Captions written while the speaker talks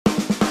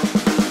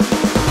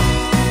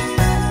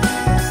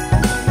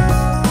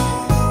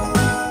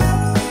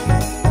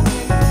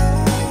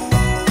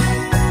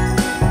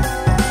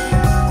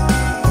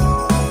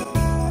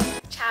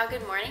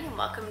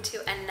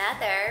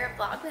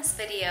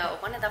video,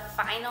 one of the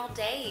final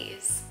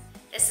days.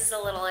 This is a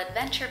little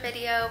adventure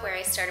video where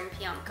I start in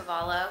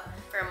Piancavallo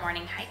for a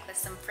morning hike with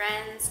some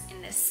friends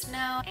in the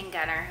snow and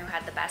Gunnar, who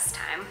had the best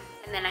time.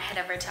 And then I head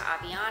over to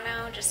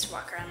Aviano just to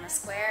walk around the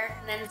square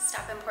and then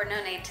stop in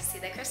Pordenone to see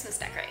the Christmas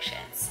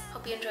decorations.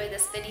 Hope you enjoyed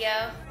this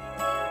video.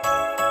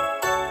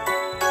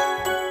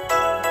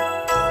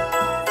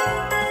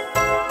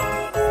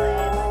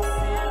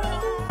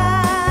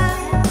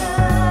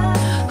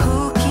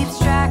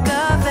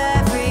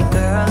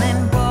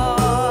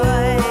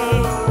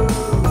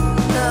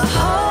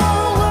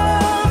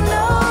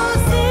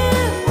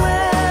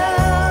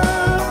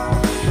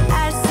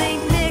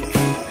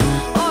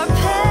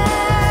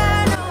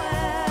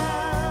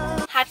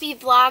 Happy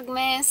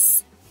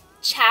Vlogmas.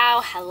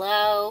 Ciao,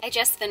 hello. I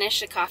just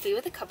finished a coffee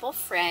with a couple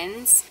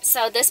friends.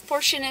 So this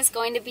portion is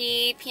going to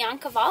be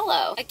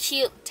Piancavallo, a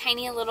cute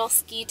tiny little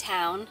ski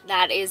town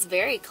that is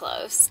very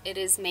close.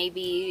 It's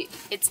maybe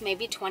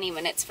 20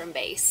 minutes from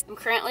base. I'm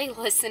currently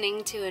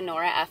listening to a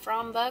Nora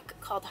Ephron book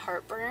called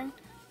Heartburn,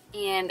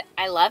 and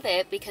I love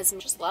it because I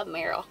just love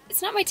Meryl.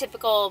 It's not my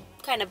typical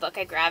kind of book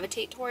I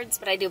gravitate towards,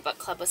 but I do book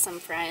club with some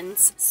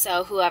friends.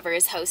 So whoever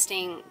is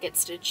hosting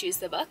gets to choose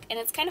the book, and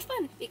it's kind of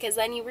fun because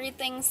then you read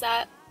things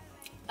that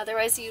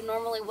otherwise you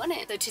normally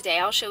wouldn't. So today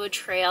I'll show a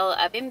trail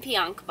up in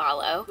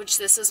Piancavallo, which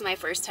this was my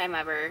first time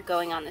ever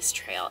going on this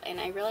trail,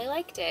 and I really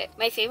liked it.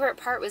 My favorite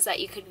part was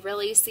that you could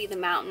really see the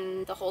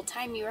mountain the whole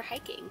time you were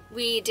hiking.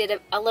 We did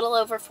a little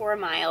over 4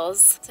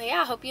 miles. So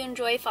yeah, I hope you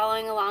enjoy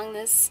following along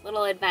this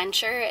little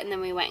adventure. And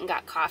then we went and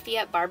got coffee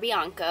at Bar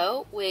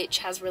Bianco, which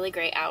has really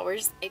great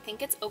hours. I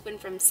think it's open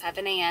from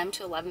 7 a.m.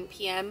 to 11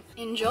 p.m.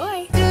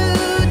 Enjoy!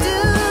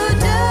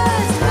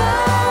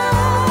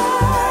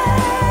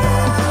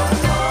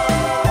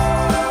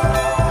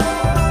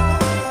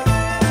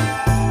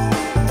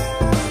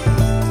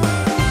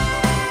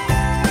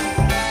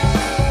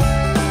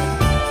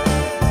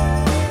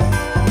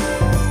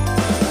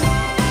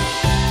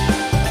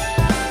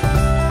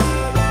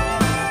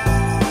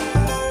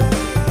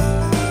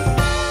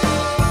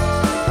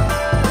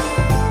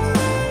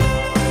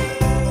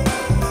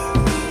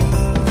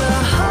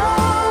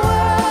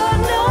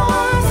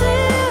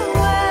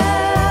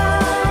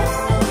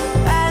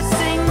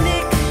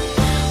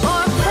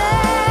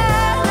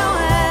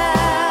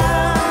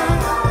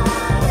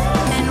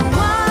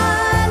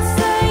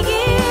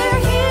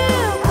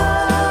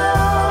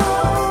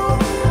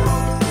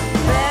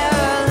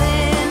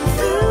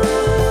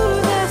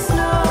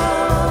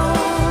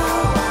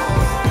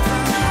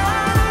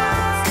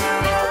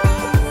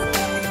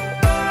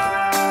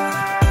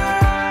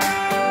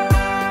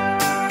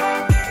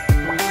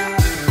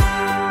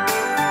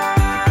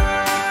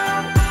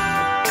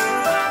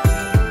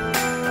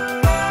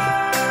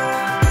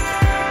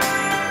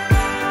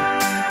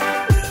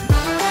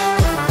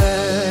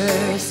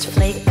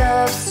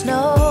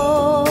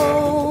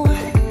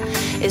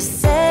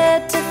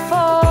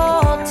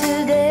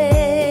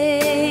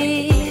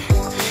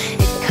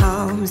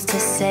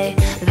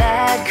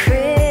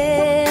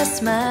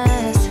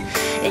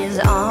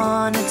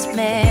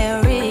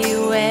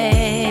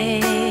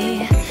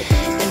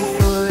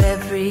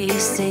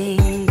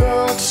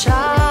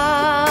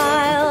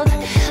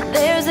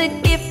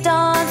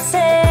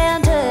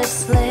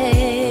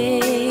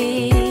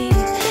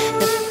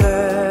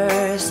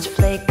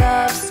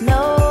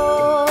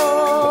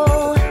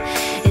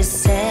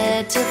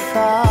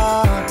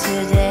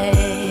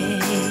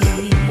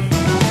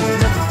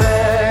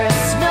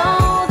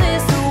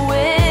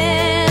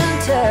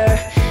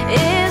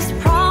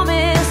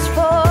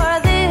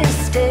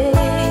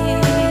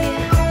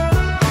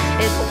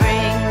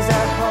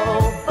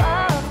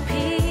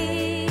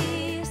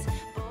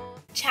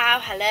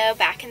 Hello,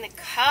 back in the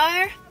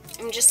car.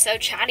 I'm just so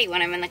chatty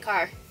when I'm in the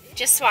car.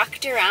 Just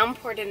walked around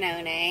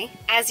Pordenone,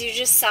 as you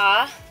just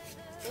saw,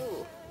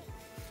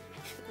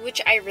 which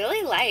I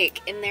really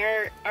like, and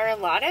there are a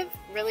lot of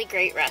really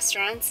great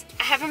restaurants.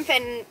 I haven't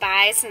been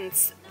by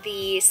since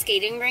the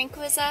skating rink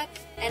was up,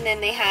 and then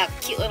they have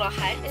cute little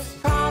huts.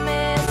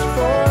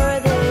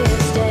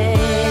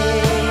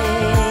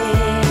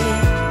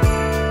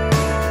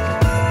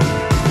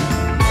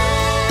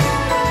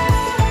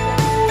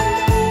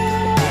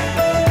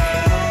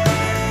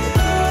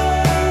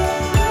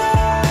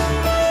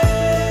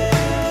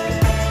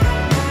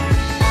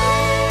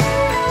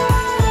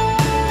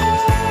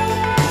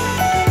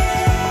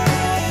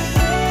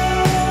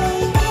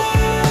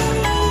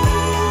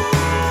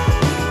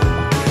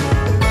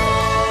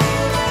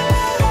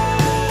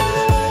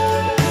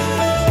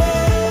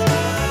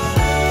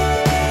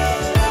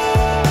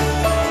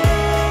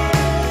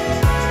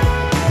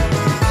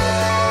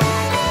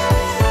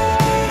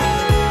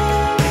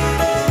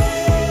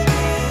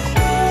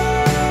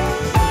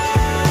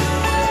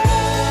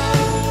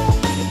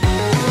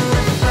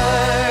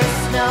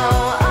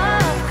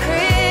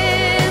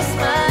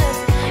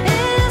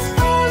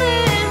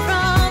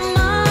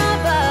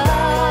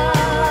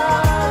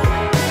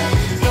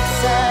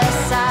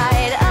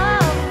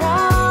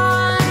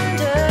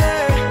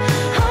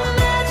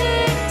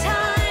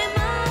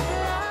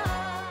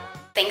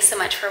 Thanks so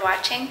much for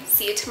watching.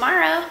 See you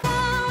tomorrow.